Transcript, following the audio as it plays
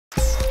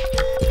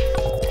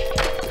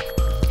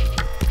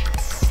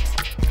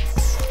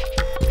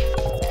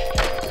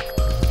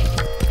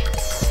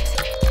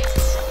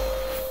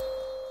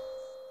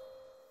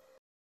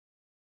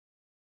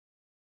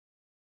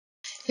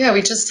Yeah,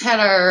 we just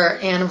had our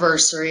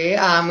anniversary.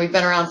 We've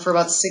been around for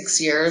about 6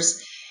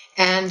 years.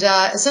 And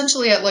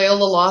essentially at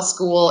Loyola Law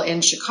School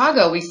in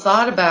Chicago, we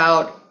thought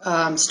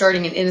about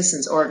starting an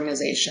innocence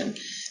organization.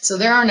 So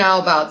there are now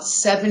about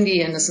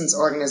 70 innocence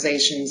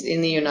organizations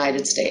in the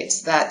United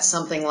States. That's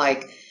something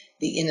like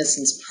the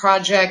Innocence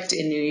Project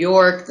in New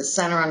York, the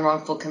Center on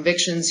Wrongful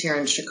Convictions here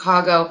in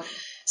Chicago,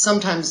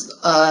 sometimes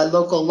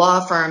local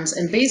law firms.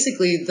 And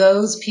basically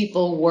those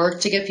people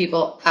work to get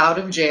people out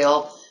of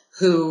jail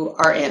who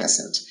are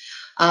innocent.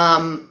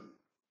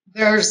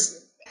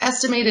 There's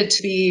estimated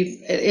to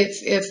be,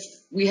 if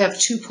we have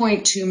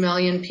 2.2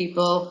 million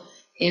people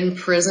in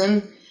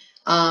prison,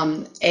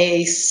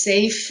 a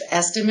safe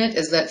estimate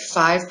is that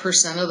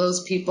 5% of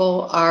those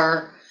people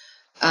are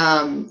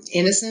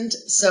innocent.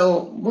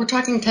 So we're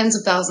talking tens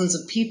of thousands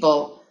of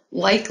people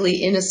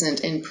likely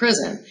innocent in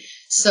prison.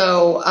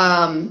 So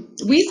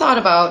we thought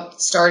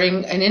about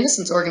starting an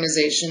innocence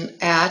organization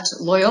at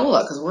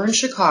Loyola because we're in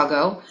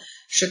Chicago.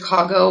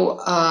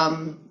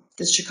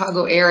 The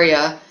Chicago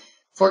area,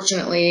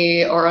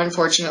 fortunately or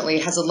unfortunately,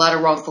 has a lot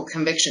of wrongful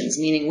convictions,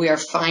 meaning we are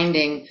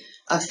finding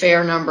a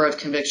fair number of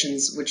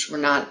convictions which were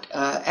not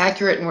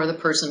accurate and where the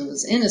person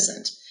was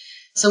innocent.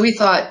 So we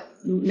thought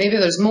maybe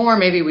there's more,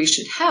 maybe we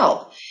should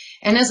help.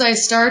 And as I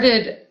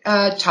started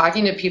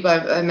talking to people,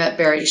 I met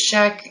Barry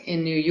Scheck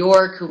in New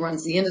York, who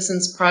runs the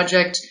Innocence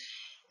Project,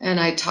 and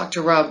I talked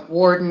to Rob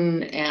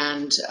Warden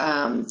and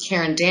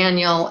Karen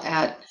Daniel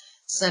at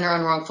Center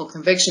on Wrongful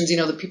Convictions,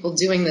 the people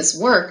doing this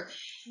work.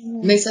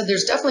 And they said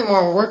there's definitely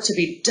more work to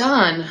be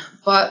done,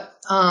 but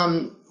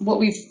what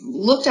we've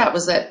looked at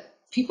was that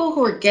people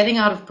who are getting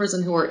out of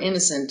prison who are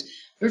innocent,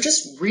 there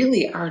just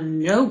really are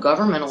no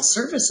governmental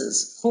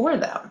services for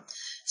them.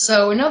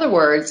 So in other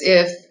words,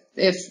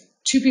 if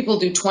two people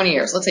do 20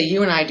 years, let's say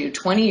you and I do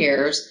 20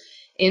 years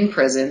in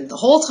prison, the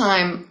whole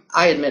time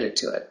I admitted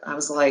to it. I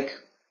was like,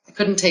 I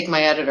couldn't take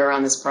my editor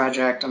on this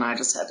project and I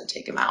just had to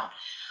take him out.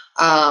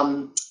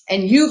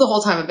 And you the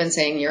whole time have been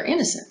saying you're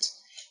innocent.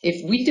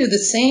 If we do the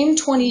same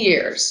 20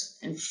 years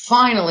and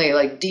finally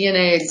like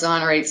DNA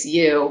exonerates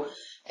you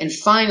and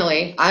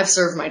finally I've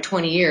served my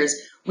 20 years,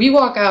 we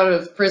walk out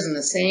of prison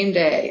the same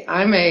day.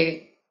 I'm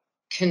a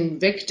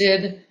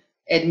convicted,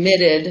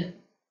 admitted,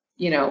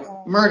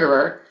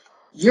 murderer.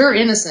 You're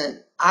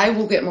innocent. I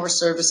will get more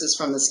services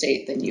from the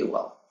state than you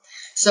will.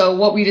 So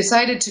what we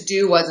decided to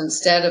do was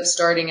instead of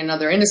starting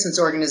another innocence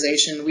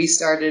organization, we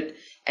started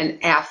an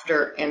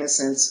After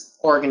Innocence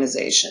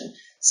organization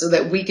so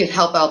that we could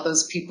help out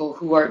those people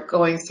who are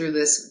going through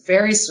this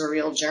very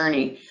surreal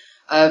journey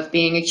of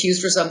being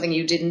accused for something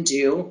you didn't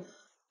do,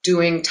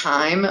 doing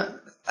time.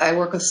 I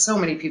work with so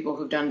many people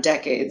who've done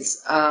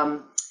decades,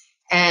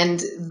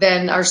 and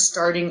then are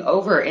starting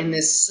over in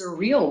this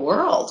surreal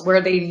world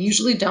where they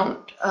usually don't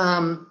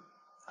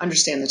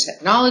understand the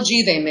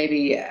technology. They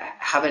maybe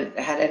haven't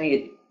had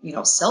any,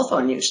 cell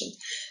phone usage.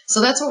 So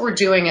that's what we're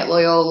doing at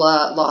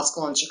Loyola Law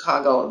School in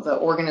Chicago. The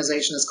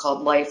organization is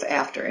called Life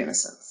After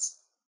Innocence.